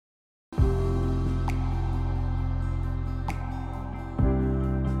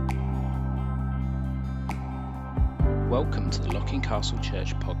Welcome to the Locking Castle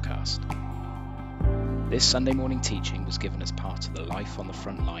Church podcast. This Sunday morning teaching was given as part of the Life on the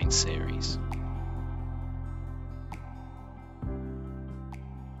Frontline series.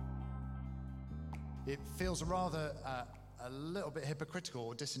 It feels rather a little bit hypocritical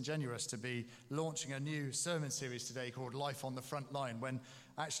or disingenuous to be launching a new sermon series today called Life on the Frontline, when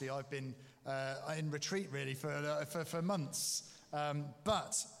actually I've been in retreat really for months.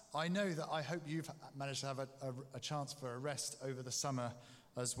 But I know that I hope you've managed to have a chance for a rest over the summer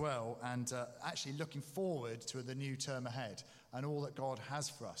as well, and actually looking forward to the new term ahead and all that God has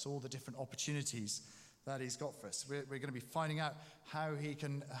for us, all the different opportunities that he's got for us. We're going to be finding out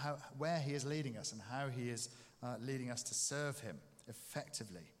where he is leading us and how he is leading us to serve him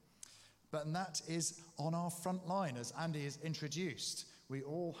effectively. But that is on our front line, as Andy has introduced. We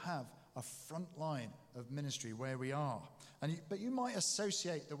all have a front line of ministry where we are. But you might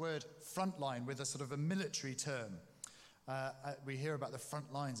associate the word front line with a sort of a military term. We hear about the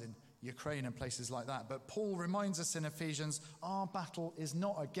front lines in Ukraine and places like that. But Paul reminds us in Ephesians, our battle is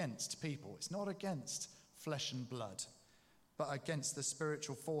not against people. It's not against flesh and blood, but against the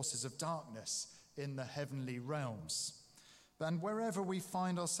spiritual forces of darkness in the heavenly realms. And wherever we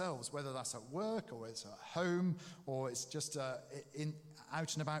find ourselves, whether that's at work or it's at home or it's just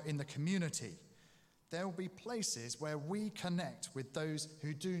out and about in the community, there will be places where we connect with those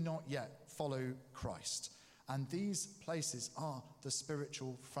who do not yet follow Christ. And these places are the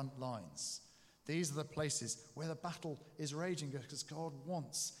spiritual front lines. These are the places where the battle is raging because God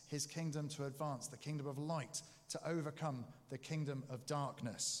wants his kingdom to advance, the kingdom of light to overcome the kingdom of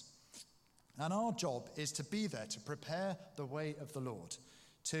darkness. And our job is to be there, to prepare the way of the Lord,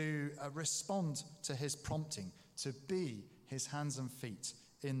 to respond to his prompting, to be his hands and feet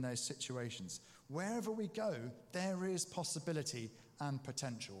in those situations. Wherever we go, there is possibility and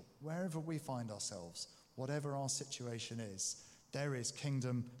potential. Wherever we find ourselves, whatever our situation is, there is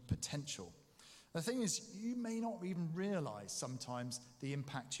kingdom potential. The thing is, you may not even realize sometimes the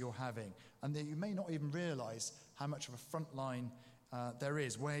impact you're having, and that you may not even realize how much of a front line there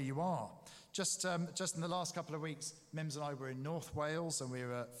is where you are. Just in the last couple of weeks, Mims and I were in North Wales, and we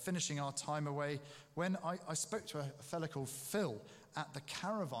were finishing our time away when I spoke to a fellow called Phil at the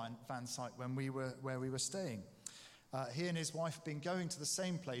caravan van site where we were staying. He and his wife have been going to the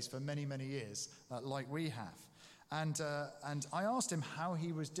same place for many, many years, like we have. And I asked him how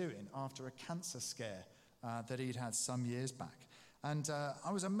he was doing after a cancer scare that he'd had some years back. And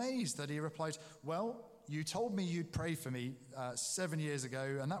I was amazed that he replied, "Well, you told me you'd pray for me 7 years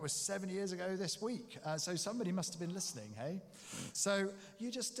ago, and that was 7 years ago this week. So somebody must have been listening, hey?" So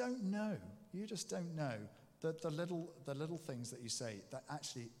you just don't know. You just don't know that the little things that you say that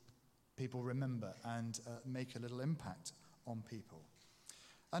actually people remember and make a little impact on people.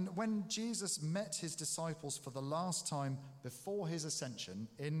 And when Jesus met his disciples for the last time before his ascension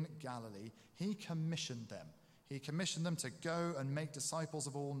in Galilee, he commissioned them. He commissioned them to go and make disciples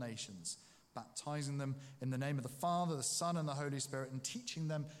of all nations, baptizing them in the name of the Father, the Son, and the Holy Spirit, and teaching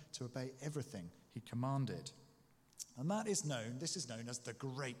them to obey everything he commanded. And this is known as the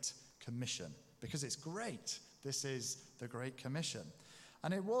Great Commission, because it's great. This is the Great Commission.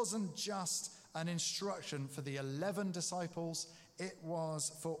 And it wasn't just an instruction for the 11 disciples, it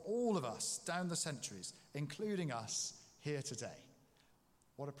was for all of us down the centuries, including us here today.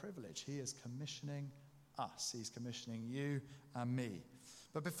 What a privilege. He is commissioning us. He's commissioning you and me.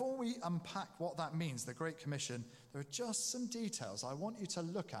 But before we unpack what that means, the Great Commission, there are just some details I want you to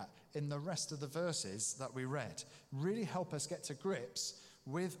look at in the rest of the verses that we read. Really help us get to grips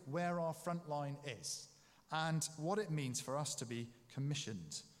with where our front line is and what it means for us to be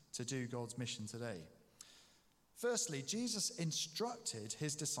commissioned to do God's mission today. Firstly, Jesus instructed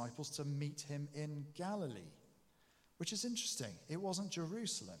his disciples to meet him in Galilee, which is interesting. It wasn't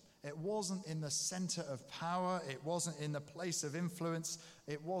Jerusalem. It wasn't in the center of power. It wasn't in the place of influence.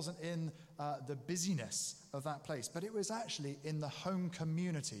 It wasn't in the busyness of that place. But it was actually in the home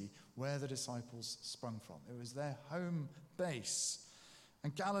community where the disciples sprung from. It was their home base.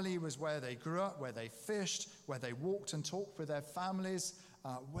 And Galilee was where they grew up, where they fished, where they walked and talked with their families,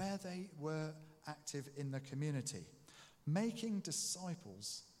 where they were active in the community. Making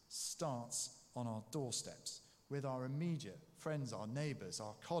disciples starts on our doorsteps, with our immediate friends, our neighbours,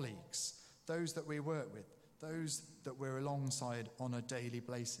 our colleagues, those that we work with, those that we're alongside on a daily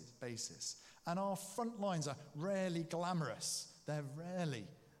basis. And our front lines are rarely glamorous. They're rarely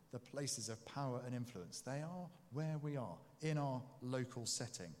the places of power and influence. They are where we are, in our local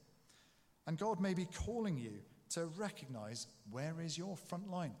setting. And God may be calling you to recognise, where is your front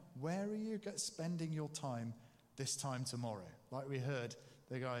line? Where are you spending your time this time tomorrow? Like we heard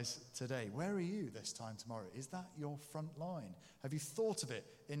the guys today. Where are you this time tomorrow? Is that your front line? Have you thought of it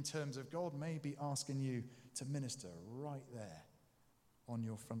in terms of God may be asking you to minister right there on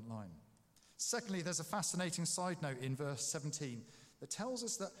your front line? Secondly, there's a fascinating side note in verse 17 that tells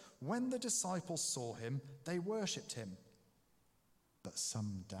us that when the disciples saw him, they worshipped him, but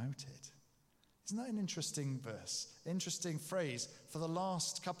some doubted. Isn't that an interesting verse? Interesting phrase for the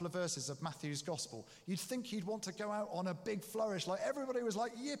last couple of verses of Matthew's gospel. You'd think he'd want to go out on a big flourish, like everybody was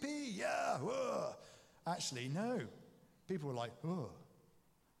like, yippee, yeah, whoa. Actually, no. People were like, whoa.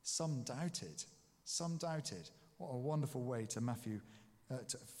 Some doubted. Some doubted. What a wonderful way for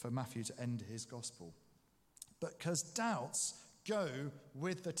Matthew to end his gospel. But because doubts go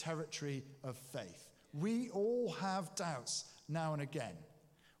with the territory of faith. We all have doubts now and again.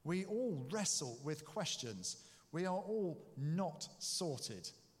 We all wrestle with questions. We are all not sorted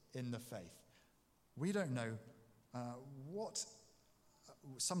in the faith. We don't know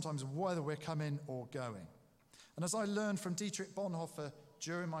sometimes whether we're coming or going. And as I learned from Dietrich Bonhoeffer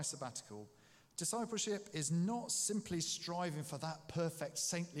during my sabbatical, discipleship is not simply striving for that perfect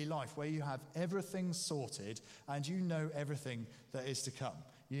saintly life where you have everything sorted and you know everything that is to come.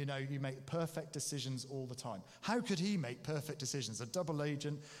 You know, you make perfect decisions all the time. How could he make perfect decisions? A double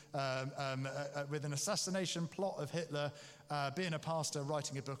agent with an assassination plot of Hitler, being a pastor,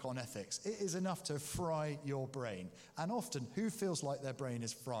 writing a book on ethics. It is enough to fry your brain. And often, who feels like their brain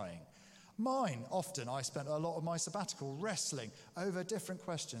is frying? Mine, often. I spent a lot of my sabbatical wrestling over different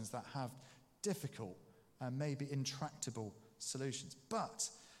questions that have difficult and maybe intractable solutions. But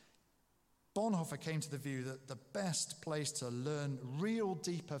Bonhoeffer came to the view that the best place to learn real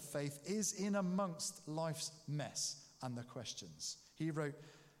deeper faith is in amongst life's mess and the questions. He wrote,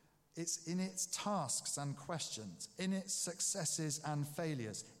 it's in its tasks and questions, in its successes and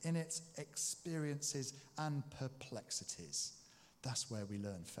failures, in its experiences and perplexities. That's where we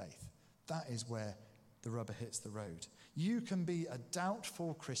learn faith. That is where the rubber hits the road. You can be a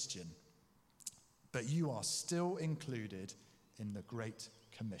doubtful Christian, but you are still included in the Great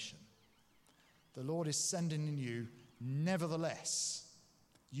Commission. The Lord is sending in you, nevertheless.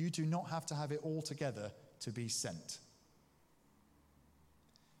 You do not have to have it all together to be sent.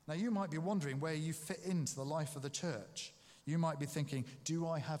 Now, you might be wondering where you fit into the life of the church. You might be thinking, do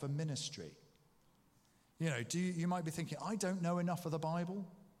I have a ministry? You might be thinking, I don't know enough of the Bible.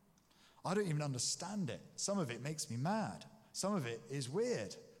 I don't even understand it. Some of it makes me mad. Some of it is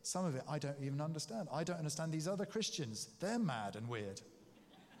weird. Some of it I don't even understand. I don't understand these other Christians. They're mad and weird.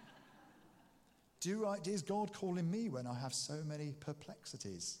 Is God calling me when I have so many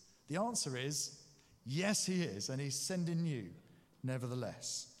perplexities? The answer is, yes, he is, and he's sending you,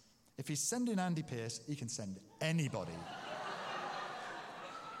 nevertheless. If he's sending Andy Pierce, he can send anybody.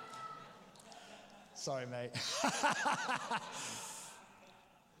 Sorry, mate.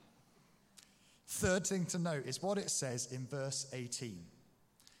 Third thing to note is what it says in verse 18.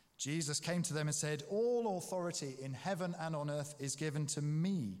 Jesus came to them and said, all authority in heaven and on earth is given to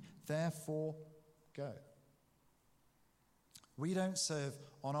me, therefore go. We don't serve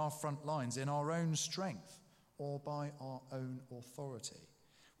on our front lines in our own strength or by our own authority.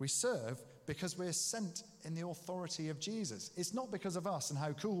 We serve because we're sent in the authority of Jesus. It's not because of us and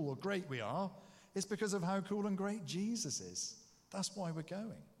how cool or great we are. It's because of how cool and great Jesus is. That's why we're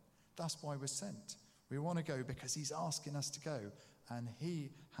going. That's why we're sent. We want to go because he's asking us to go, and he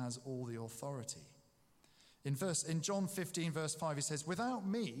has all the authority. In John 15, verse 5, he says, without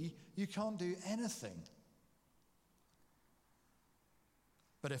me, you can't do anything.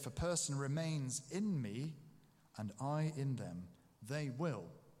 But if a person remains in me and I in them, they will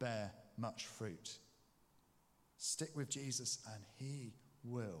bear much fruit. Stick with Jesus and he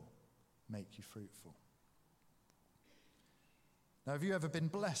will make you fruitful. Now, have you ever been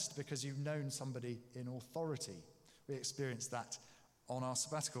blessed because you've known somebody in authority? We experienced that on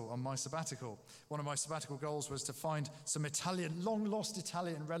my sabbatical. One of my sabbatical goals was to find some long-lost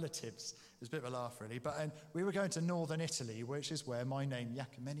Italian relatives. It was a bit of a laugh, really. But we were going to northern Italy, which is where my name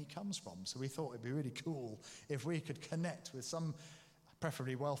Yacomeni comes from. So we thought it'd be really cool if we could connect with some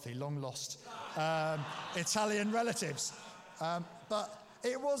preferably wealthy, long-lost Italian relatives. But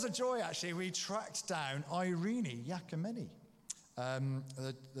it was a joy, actually. We tracked down Irene Yacomeni,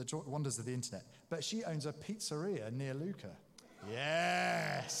 the wonders of the internet. But she owns a pizzeria near Lucca.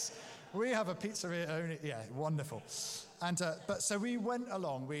 Yes, we have a pizzeria. Yeah, wonderful. And so we went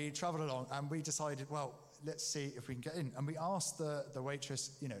along, we travelled along, and we decided, well, let's see if we can get in. And we asked the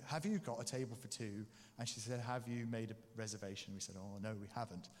waitress, have you got a table for two? And she said, have you made a reservation? We said, oh, no, we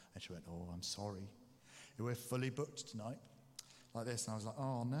haven't. And she went, oh, I'm sorry. We're fully booked tonight. Like this. And I was like,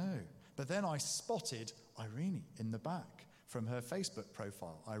 oh, no. But then I spotted Irene in the back from her Facebook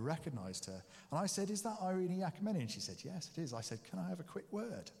profile. I recognized her. And I said, "Is that Irene Yacomeni?" And she said, "Yes, it is." I said, "Can I have a quick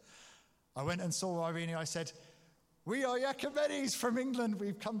word?" I went and saw Irene. I said, "We are Yacomenis from England.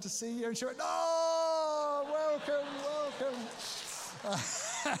 We've come to see you." And she went, "Oh, welcome."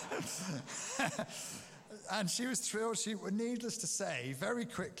 And she was thrilled. Needless to say, very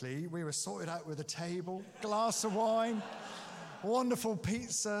quickly, we were sorted out with a table, glass of wine, wonderful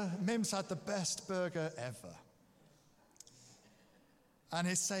pizza. Mim's had the best burger ever. And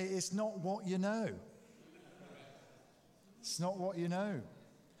he'd say, "It's not what you know. It's not what you know."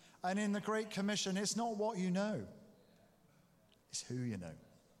 And in the Great Commission, it's not what you know. It's who you know.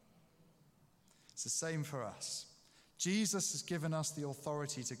 It's the same for us. Jesus has given us the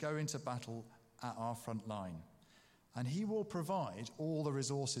authority to go into battle at our front line, and he will provide all the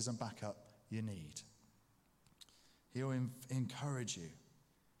resources and backup you need. He'll encourage you.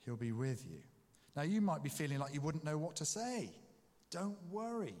 He'll be with you. Now, you might be feeling like you wouldn't know what to say. Don't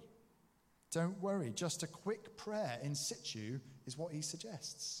worry. Don't worry. Just a quick prayer in situ is what he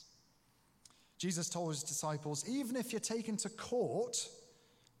suggests. Jesus told his disciples, even if you're taken to court,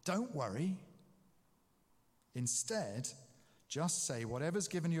 don't worry. Instead, just say whatever's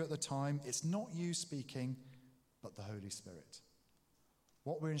given you at the time. It's not you speaking, but the Holy Spirit.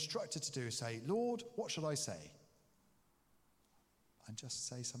 What we're instructed to do is say, "Lord, what should I say?" And just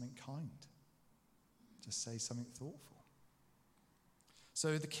say something kind. Just say something thoughtful.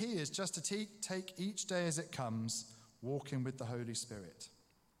 So the key is just to take each day as it comes, walking with the Holy Spirit.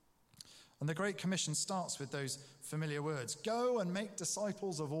 And the Great Commission starts with those familiar words, "Go and make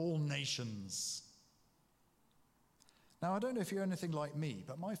disciples of all nations." Now, I don't know if you're anything like me,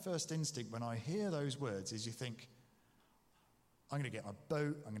 but my first instinct when I hear those words is you think, I'm going to get on a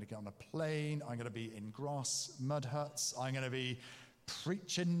boat, I'm going to get on a plane, I'm going to be in grass mud huts, I'm going to be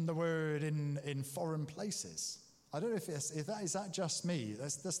preaching the word in foreign places. I don't know if is that just me?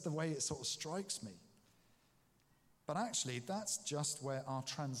 That's the way it sort of strikes me. But actually, that's just where our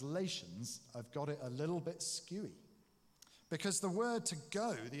translations have got it a little bit skewy. Because the word to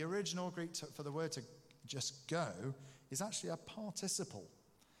go, the original Greek for the word to just go, is actually a participle.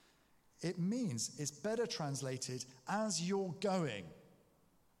 It means, it's better translated, as you're going.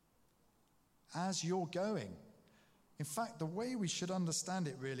 As you're going. In fact, the way we should understand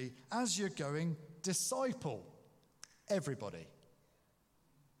it really, as you're going, disciple everybody.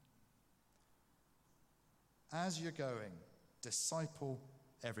 As you're going, disciple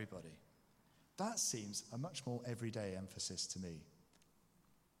everybody. That seems a much more everyday emphasis to me.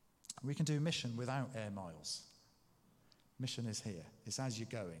 We can do mission without air miles. Mission is here. It's as you're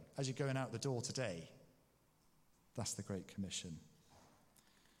going. As you're going out the door today, that's the Great Commission.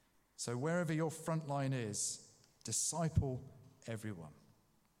 So wherever your front line is, disciple everyone.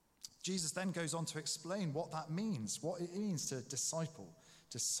 Jesus then goes on to explain what that means, what it means to disciple.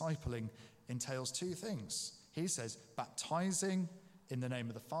 Discipling entails two things. He says, baptizing in the name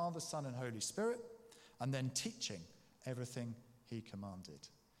of the Father, Son, and Holy Spirit, and then teaching everything he commanded.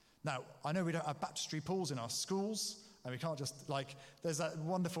 Now, I know we don't have baptistry pools in our schools, and we can't just, there's that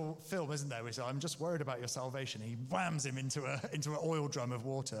wonderful film, isn't there, which I'm just worried about your salvation. He whams him into an oil drum of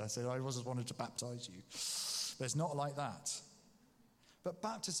water, so I just wanted to baptize you. But it's not like that. But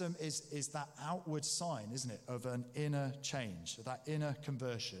baptism is that outward sign, isn't it, of an inner change, that inner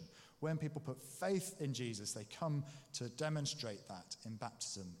conversion. When people put faith in Jesus, they come to demonstrate that in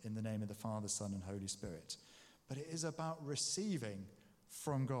baptism in the name of the Father, Son, and Holy Spirit. But it is about receiving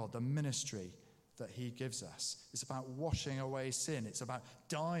from God the ministry that he gives us. It's about washing away sin. It's about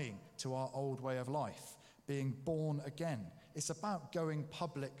dying to our old way of life, being born again. It's about going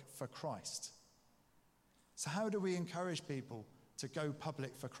public for Christ. So how do we encourage people to go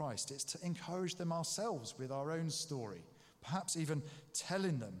public for Christ? It's to encourage them ourselves with our own story, perhaps even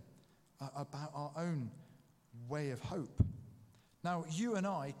telling them about our own way of hope. Now, you and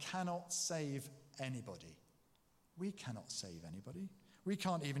I cannot save anybody. We cannot save anybody. We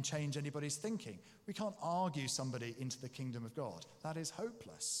can't even change anybody's thinking. We can't argue somebody into the kingdom of God. That is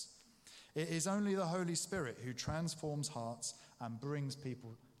hopeless. It is only the Holy Spirit who transforms hearts and brings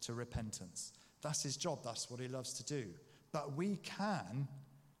people to repentance. That's his job. That's what he loves to do. But we can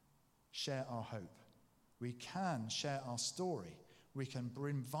share our hope. We can share our story. We can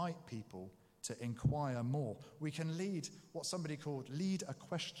invite people to inquire more. We can lead what somebody called lead a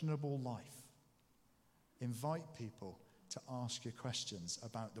questionable life. Invite people to ask you questions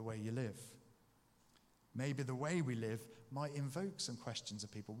about the way you live. Maybe the way we live might invoke some questions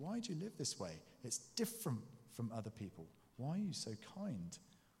of people. Why do you live this way? It's different from other people. Why are you so kind?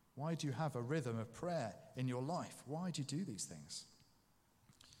 Why do you have a rhythm of prayer in your life? Why do you do these things?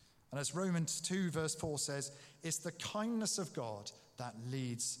 And as Romans 2 verse 4 says, it's the kindness of God that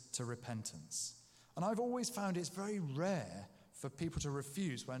leads to repentance. And I've always found it's very rare for people to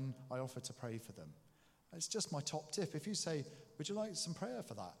refuse when I offer to pray for them. It's just my top tip. If you say, would you like some prayer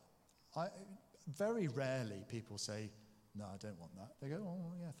for that? Very rarely people say, no, I don't want that. They go,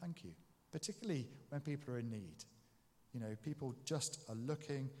 oh, yeah, thank you. Particularly when people are in need. You know, people just are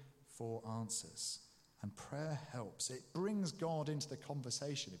looking for answers. And prayer helps. It brings God into the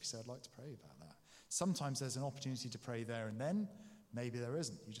conversation if you say, I'd like to pray about that. Sometimes there's an opportunity to pray there and then. Maybe there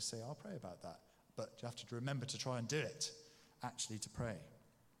isn't. You just say, I'll pray about that. But you have to remember to try and do it, actually to pray.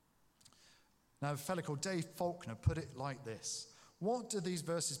 Now, a fellow called Dave Faulkner put it like this. What do these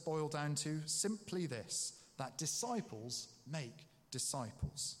verses boil down to? Simply this, that disciples make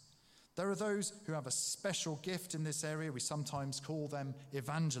disciples. There are those who have a special gift in this area. We sometimes call them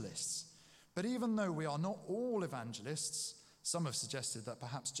evangelists. But even though we are not all evangelists, some have suggested that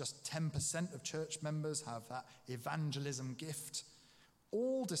perhaps just 10% of church members have that evangelism gift.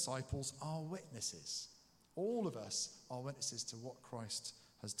 All disciples are witnesses. All of us are witnesses to what Christ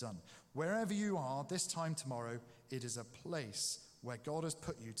has done. Wherever you are, this time tomorrow, it is a place where God has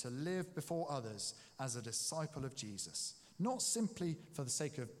put you to live before others as a disciple of Jesus. Not simply for the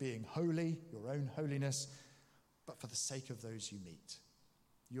sake of being holy, your own holiness, but for the sake of those you meet.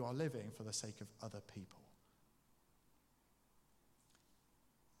 You are living for the sake of other people.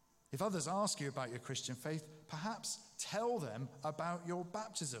 If others ask you about your Christian faith, perhaps tell them about your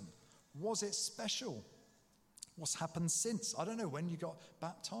baptism. Was it special? What's happened since? I don't know when you got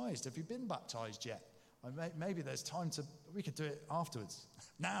baptized. Have you been baptized yet? Maybe there's time we could do it afterwards.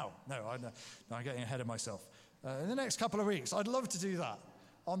 Now. No, I'm getting ahead of myself. In the next couple of weeks, I'd love to do that.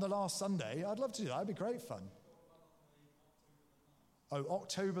 On the last Sunday, I'd love to do that. It'd be great fun. Oh,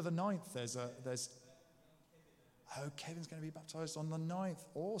 October the 9th, Kevin's going to be baptized on the 9th.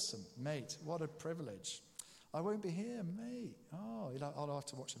 Awesome, mate. What a privilege. I won't be here, mate. Oh, I'll have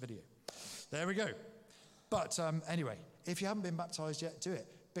to watch the video. There we go. But anyway, if you haven't been baptized yet, do it.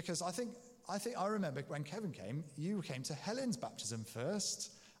 Because I remember when Kevin came, you came to Helen's baptism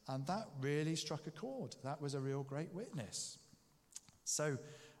first, and that really struck a chord. That was a real great witness. So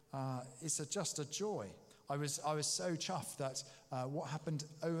it's just a joy. I was so chuffed that what happened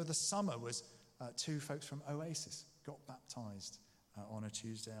over the summer was 2 folks from Oasis got baptized on a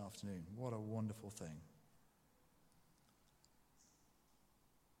Tuesday afternoon. What a wonderful thing.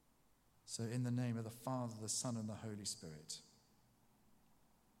 So in the name of the Father, the Son, and the Holy Spirit,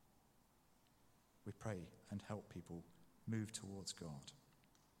 we pray and help people move towards God.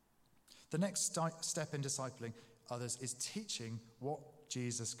 The next step in discipling others is teaching what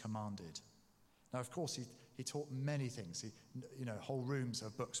Jesus commanded. Now, of course, he taught many things. Whole rooms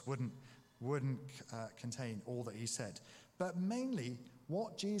of books wouldn't contain all that he said. But mainly,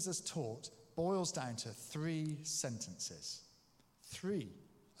 what Jesus taught boils down to 3 sentences. 3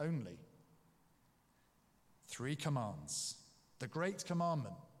 only. 3 commands. The great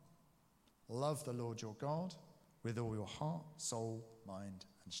commandment: love the Lord your God with all your heart, soul, mind,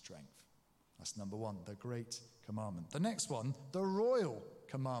 and strength. That's number 1, the great commandment. The next one, the royal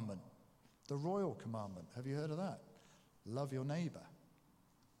commandment. The royal commandment. Have you heard of that? Love your neighbor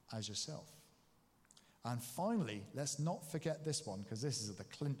as yourself. And finally, let's not forget this one, because this is the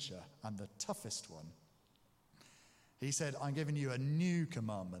clincher and the toughest one. He said, I'm giving you a new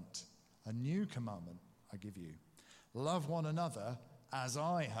commandment. A new commandment I give you. Love one another as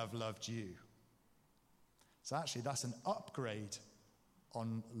I have loved you. So actually, that's an upgrade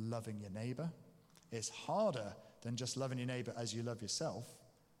on loving your neighbor. It's harder than just loving your neighbor as you love yourself,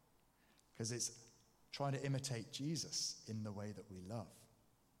 because it's trying to imitate Jesus in the way that we love.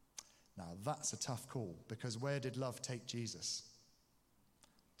 Now, that's a tough call, because where did love take Jesus?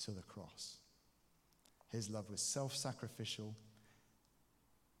 To the cross. His love was self-sacrificial.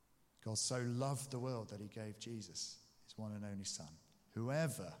 God so loved the world that he gave Jesus, his one and only Son.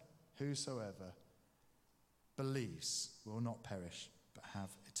 Whosoever believes will not perish, but have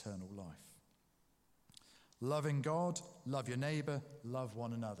eternal life. Loving God, love your neighbor, love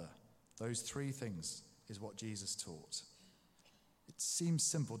one another. Those 3 things is what Jesus taught. It seems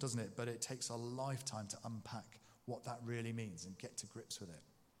simple, doesn't it? But it takes a lifetime to unpack what that really means and get to grips with it.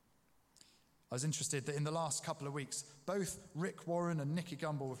 I was interested that in the last couple of weeks, both Rick Warren and Nicky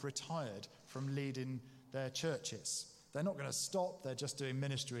Gumbel have retired from leading their churches. They're not going to stop, they're just doing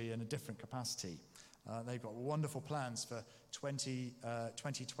ministry in a different capacity. They've got wonderful plans for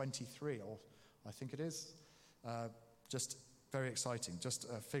 2023, or I think it is. Just very exciting, just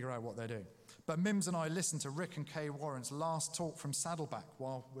figure out what they're doing. But Mims and I listened to Rick and Kay Warren's last talk from Saddleback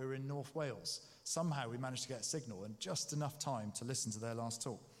while we were in North Wales. Somehow we managed to get a signal and just enough time to listen to their last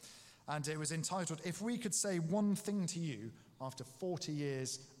talk. And it was entitled, If We Could Say One Thing to You After 40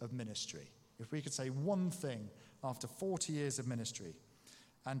 Years of Ministry. If we could say one thing after 40 years of ministry.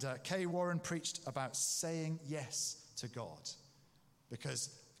 And Kay Warren preached about saying yes to God,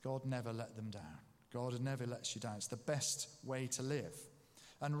 because God never let them down. God never lets you down. It's the best way to live.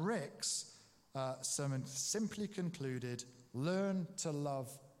 And Rick's sermon simply concluded, learn to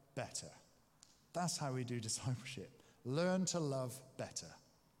love better. That's how we do discipleship. Learn to love better.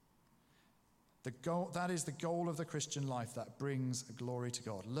 That is the goal of the Christian life that brings glory to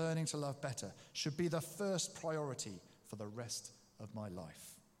God. Learning to love better should be the first priority for the rest of my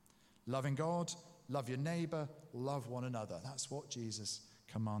life. Loving God, love your neighbour, love one another. That's what Jesus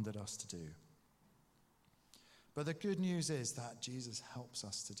commanded us to do. But the good news is that Jesus helps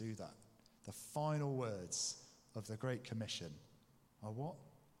us to do that. The final words of the Great Commission are what?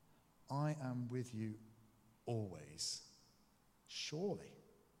 I am with you always. Surely,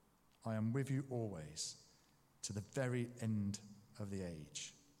 I am with you always to the very end of the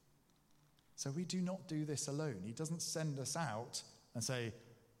age. So we do not do this alone. He doesn't send us out and say,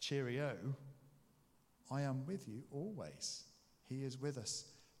 cheerio. I am with you always. He is with us,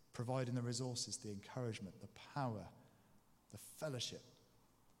 providing the resources, the encouragement, the power, the fellowship,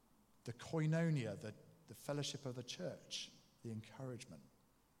 the koinonia, the fellowship of the church, the encouragement.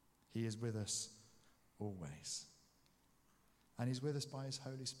 He is with us always. And he's with us by his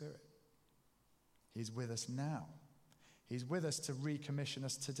Holy Spirit. He's with us now. He's with us to recommission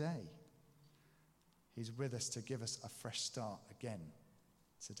us today. He's with us to give us a fresh start again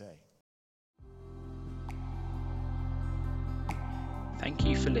today. Thank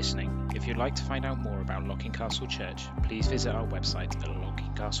you for listening. If you'd like to find out more about Locking Castle Church, please visit our website at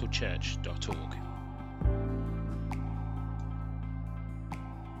lockingcastlechurch.org.